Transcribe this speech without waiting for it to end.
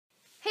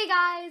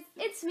guys,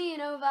 it's me,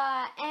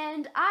 Nova,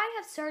 and I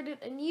have started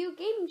a new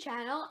gaming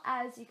channel,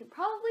 as you can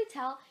probably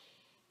tell,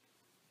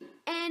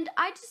 and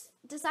I just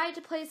decided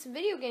to play some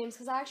video games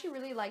because I actually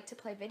really like to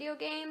play video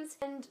games,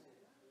 and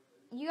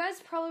you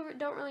guys probably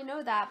don't really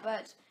know that,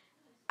 but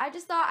I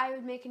just thought I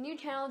would make a new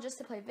channel just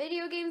to play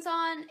video games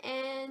on,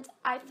 and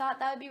I thought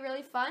that would be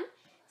really fun.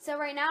 So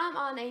right now I'm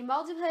on a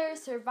multiplayer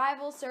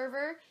survival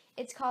server.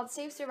 It's called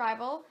Safe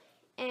Survival.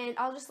 And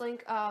I'll just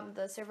link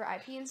the server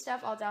IP and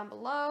stuff all down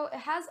below. It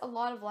has a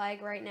lot of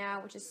lag right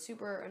now, which is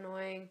super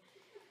annoying.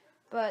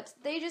 But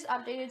they just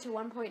updated to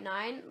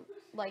 1.9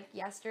 like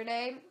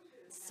yesterday.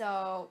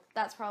 So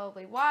that's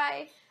probably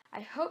why.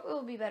 I hope it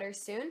will be better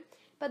soon.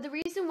 But the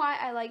reason why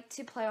I like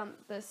to play on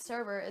this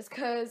server is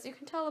because you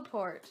can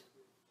teleport.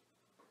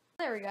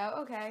 There we go,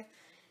 okay.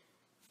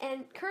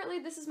 And currently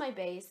this is my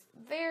base.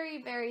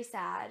 Very, very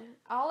sad.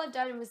 All I've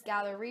done was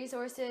gather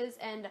resources,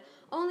 and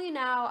only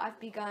now I've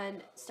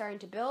begun starting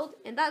to build,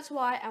 and that's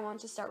why I want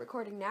to start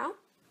recording now.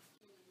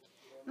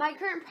 My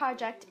current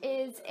project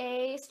is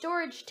a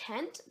storage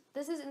tent.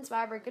 This is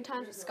inspired by Good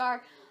Times with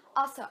Scar.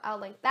 Also, I'll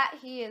link that.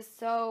 He's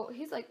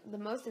like the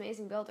most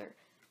amazing builder,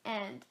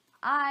 and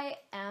I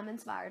am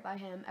inspired by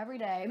him every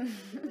day.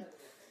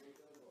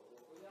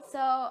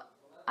 So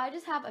I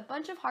just have a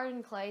bunch of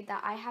hardened clay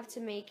that I have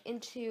to make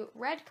into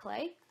red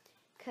clay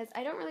because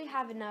I don't really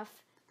have enough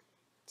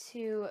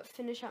to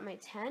finish up my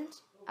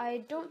tent.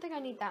 I don't think I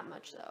need that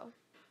much though.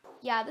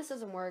 Yeah, this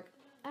doesn't work.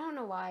 I don't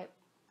know why.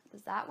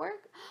 Does that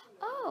work?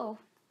 Oh,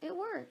 it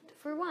worked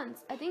for once.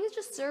 I think it's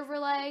just server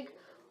lag,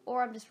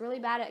 or I'm just really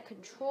bad at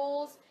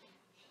controls.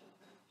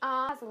 It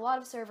has a lot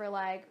of server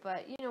lag,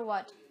 but you know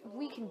what?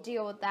 We can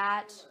deal with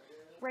that.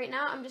 Right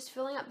now I'm just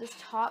filling up this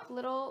top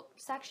little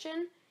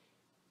section,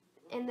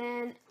 and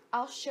then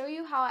I'll show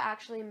you how I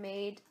actually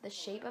made the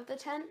shape of the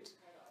tent.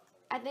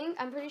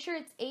 I'm pretty sure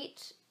it's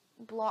 8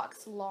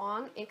 blocks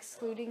long,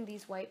 excluding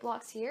these white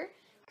blocks here,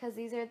 because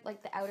these are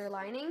like the outer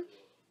lining.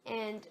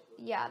 And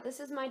yeah, this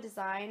is my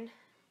design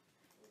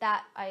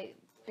that I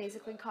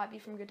basically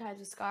copied from Good Times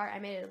with Scar. I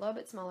made it a little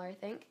bit smaller, I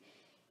think.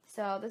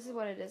 So this is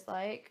what it is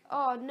like.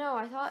 Oh no,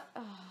 I thought,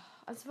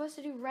 I'm supposed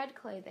to do red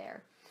clay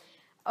there.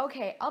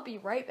 Okay, I'll be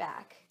right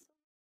back.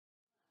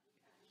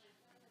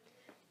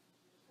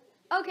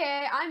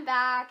 Okay, I'm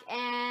back,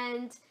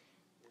 and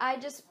I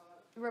just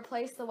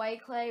replaced the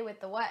white clay with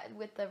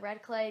the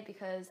red clay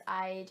because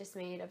I just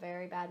made a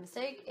very bad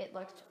mistake. It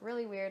looked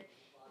really weird.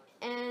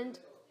 And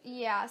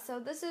yeah, so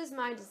this is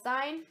my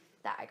design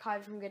that I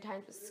copied from Good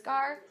Times with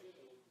Scar.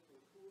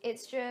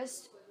 It's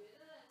just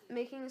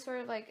making sort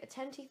of like a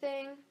tenty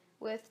thing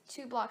with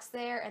 2 blocks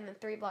there, and then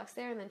 3 blocks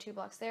there, and then 2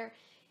 blocks there.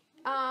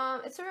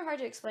 It's sort of hard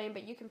to explain,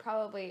 but you can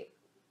probably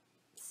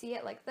see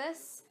it like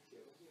this.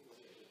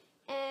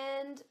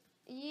 And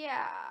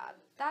yeah,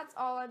 that's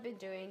all I've been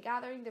doing,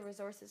 gathering the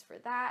resources for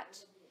that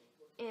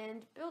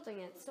and building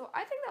it. So I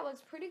think that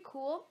looks pretty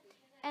cool.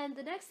 And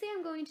the next thing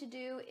I'm going to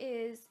do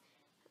is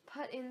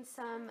put in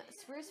some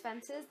spruce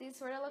fences. These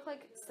sort of look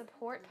like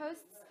support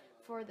posts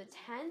for the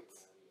tent,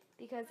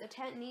 because a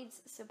tent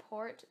needs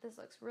support. This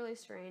looks really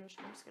strange.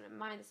 I'm just going to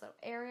mine this little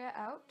area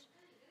out,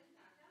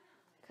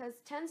 because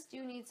tents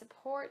do need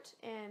support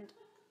and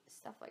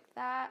stuff like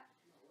that.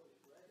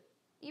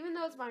 Even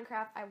though it's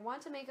Minecraft, I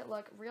want to make it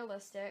look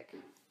realistic.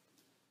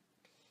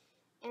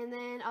 And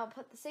then I'll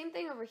put the same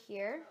thing over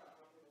here.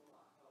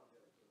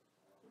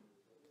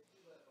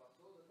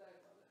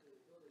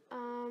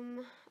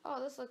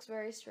 Oh, this looks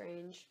very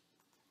strange.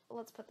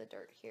 Let's put the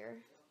dirt here.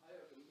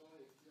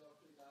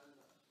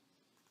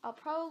 I'll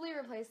probably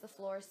replace the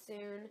floor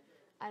soon.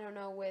 I don't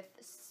know, with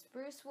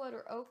spruce wood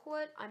or oak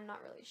wood. I'm not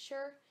really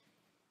sure.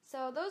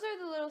 So those are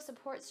the little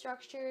support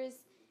structures.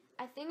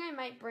 I think I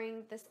might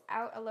bring this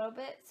out a little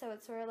bit so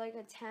it's sort of like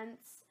a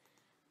tent's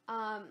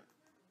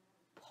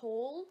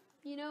pole,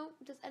 you know?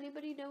 Does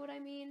anybody know what I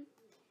mean?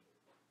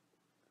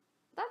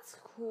 That's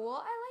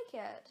cool. I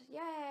like it.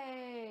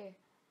 Yay!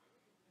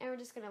 And we're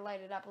just going to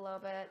light it up a little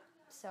bit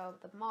so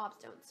the mobs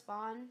don't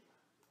spawn,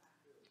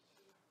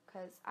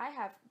 because I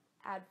have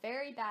had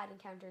very bad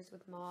encounters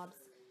with mobs.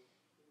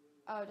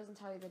 Oh, it doesn't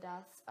tell you the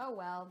deaths. Oh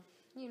well,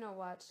 you know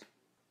what?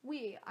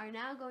 We are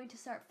now going to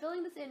start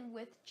filling this in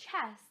with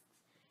chests.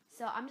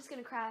 So I'm just going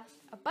to craft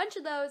a bunch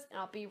of those, and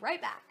I'll be right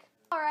back.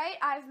 Alright,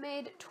 I've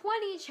made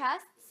 20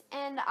 chests,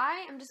 and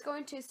I am just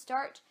going to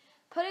start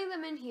putting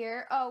them in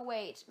here. Oh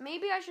wait,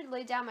 maybe I should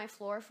lay down my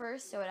floor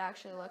first so it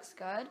actually looks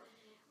good.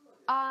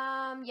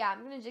 Yeah,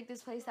 I'm going to dig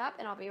this place up,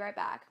 and I'll be right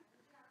back.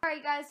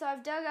 Alright guys, so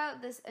I've dug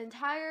out this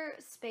entire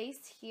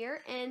space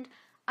here, and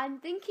I'm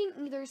thinking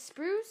either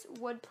spruce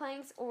wood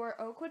planks or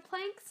oak wood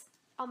planks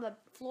on the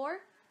floor.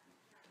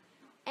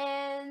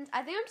 And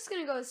I think I'm just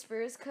going to go with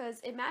spruce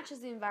because it matches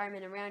the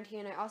environment around here,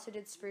 and I also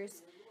did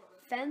spruce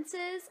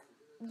fences.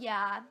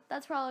 Yeah,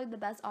 that's probably the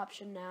best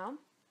option now.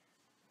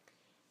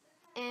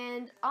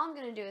 And all I'm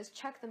going to do is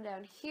chuck them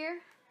down here.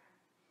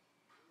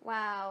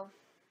 Wow,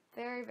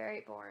 very,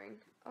 very boring.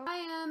 I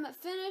am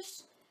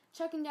finished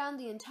chucking down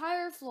the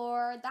entire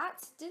floor.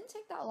 That didn't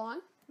take that long,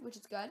 which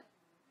is good.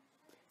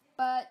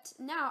 But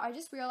now I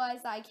just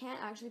realized that I can't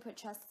actually put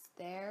chests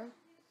there.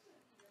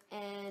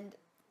 And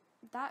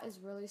that is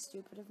really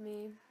stupid of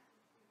me.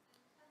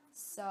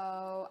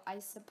 So I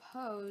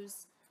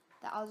suppose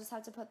that I'll just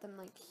have to put them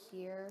like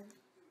here.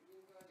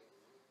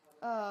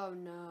 Oh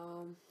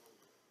no.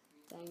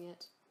 Dang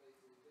it.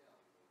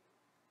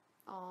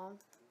 Aw.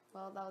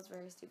 Well, that was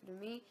very stupid of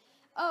me.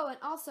 Oh, and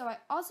also, I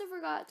also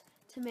forgot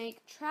to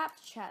make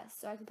trapped chests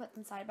so I can put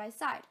them side by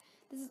side.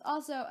 This is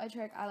also a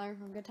trick I learned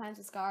from Good Times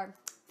with Scar.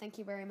 Thank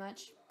you very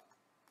much.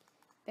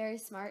 Very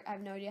smart. I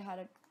have no idea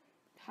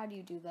how do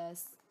you do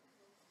this?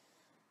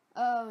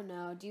 Oh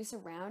no, do you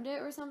surround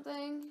it or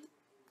something?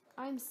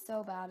 I'm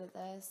so bad at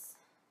this.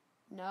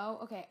 No?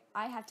 Okay,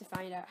 I have to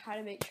find out how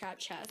to make trap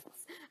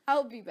chests.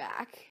 I'll be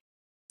back.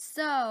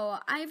 So,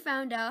 I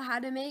found out how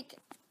to make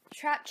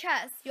trap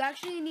chests. You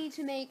actually need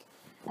to make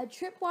a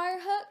tripwire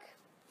hook,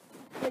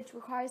 which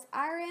requires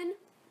iron,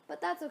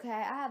 but that's okay.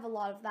 I have a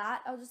lot of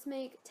that. I'll just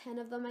make 10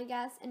 of them, I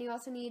guess. And you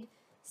also need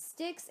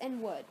sticks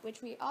and wood,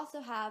 which we also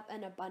have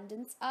an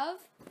abundance of.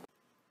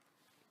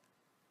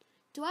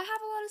 Do I have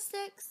a lot of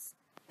sticks?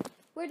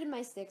 Where did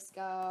my sticks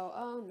go?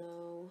 Oh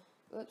no.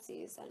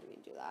 Whoopsies, I didn't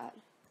mean to do that.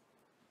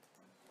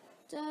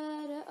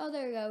 Da-da. Oh,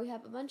 there we go. We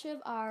have a bunch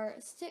of our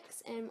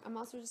sticks, and I'm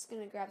also just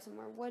going to grab some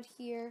more wood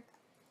here.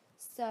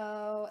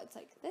 So, it's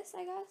like this,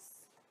 I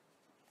guess.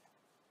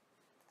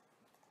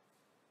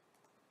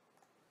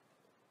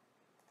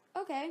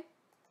 Okay.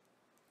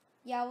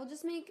 Yeah, we'll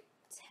just make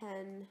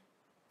 10.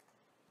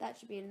 That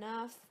should be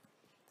enough.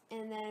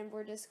 And then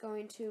we're just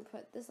going to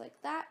put this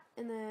like that,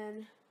 and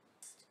then...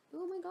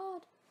 Oh my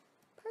god.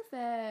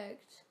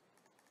 Perfect.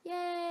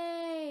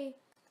 Yay!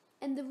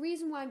 And the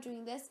reason why I'm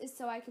doing this is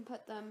so I can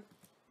put them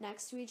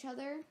next to each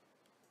other.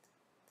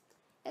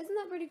 Isn't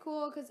that pretty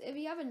cool? Because if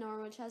you have a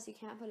normal chest, you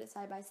can't put it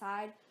side by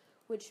side,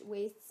 which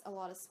wastes a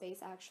lot of space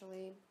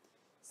actually.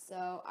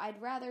 So I'd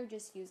rather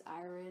just use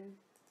iron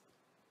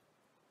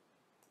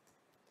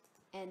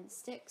and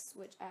sticks,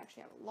 which I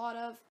actually have a lot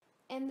of.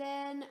 And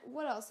then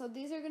what else? So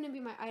these are going to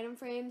be my item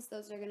frames.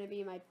 Those are going to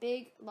be my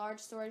big, large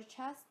storage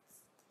chests.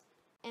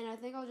 And I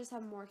think I'll just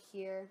have more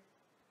here.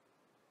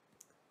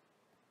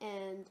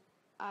 And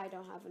I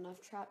don't have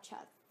enough trap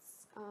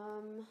chests.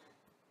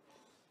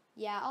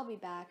 Yeah, I'll be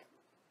back,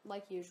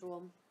 like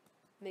usual,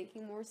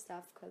 making more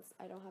stuff because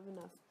I don't have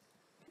enough.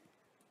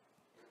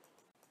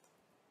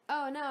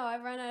 Oh no,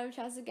 I've run out of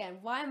chests again.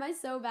 Why am I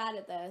so bad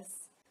at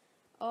this?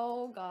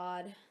 Oh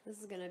god, this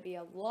is gonna be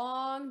a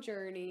long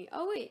journey.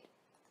 Oh wait,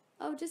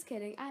 oh just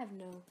kidding, I have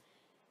no.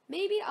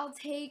 Maybe I'll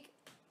take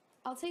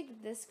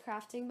this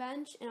crafting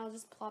bench and I'll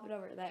just plop it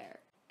over there.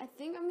 I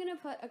think I'm gonna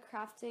put a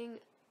crafting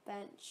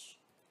bench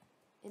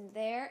in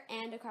there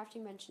and a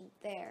crafting bench in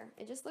there.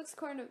 It just looks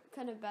kind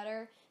of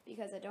better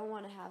because I don't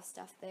want to have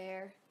stuff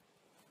there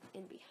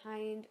and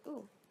behind.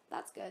 Ooh,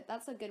 that's good.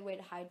 That's a good way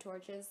to hide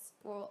torches.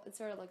 Well, it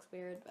sort of looks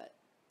weird, but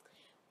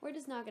we're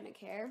just not gonna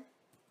care,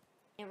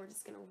 and we're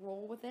just gonna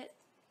roll with it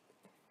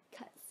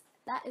because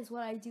that is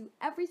what I do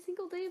every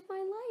single day of my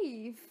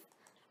life.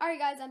 Alright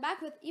guys, I'm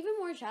back with even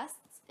more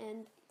chests,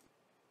 and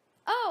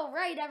oh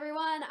right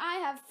everyone, I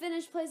have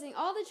finished placing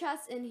all the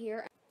chests in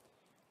here.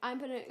 I'm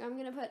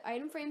gonna put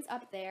item frames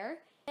up there,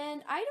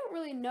 and I don't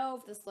really know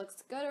if this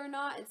looks good or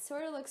not. It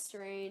sort of looks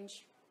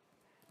strange,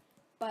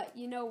 but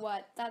you know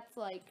what? That's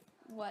like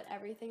what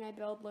everything I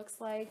build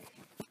looks like,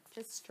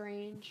 just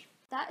strange.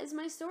 That is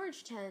my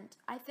storage tent.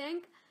 I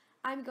think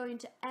I'm going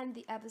to end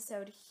the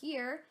episode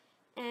here,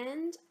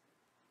 and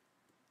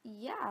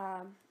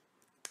yeah.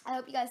 I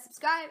hope you guys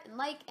subscribe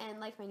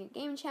and like my new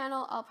game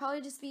channel. I'll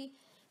probably just be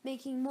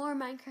making more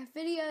Minecraft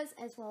videos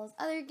as well as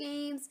other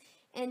games.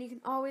 And you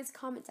can always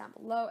comment down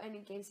below any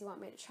games you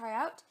want me to try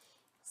out.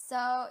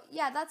 So,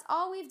 yeah, that's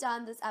all we've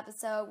done this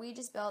episode. We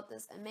just built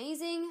this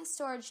amazing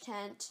storage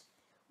tent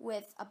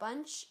with a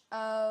bunch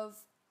of,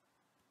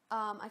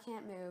 I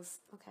can't move.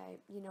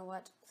 Okay, you know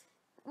what?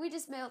 We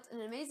just built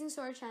an amazing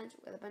storage tent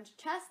with a bunch of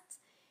chests.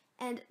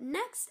 And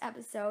next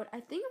episode, I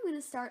think I'm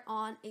going to start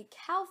on a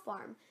cow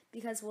farm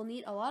because we'll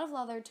need a lot of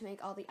leather to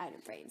make all the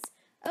item frames.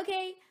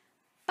 Okay,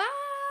 bye!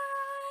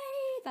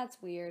 That's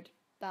weird.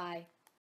 Bye.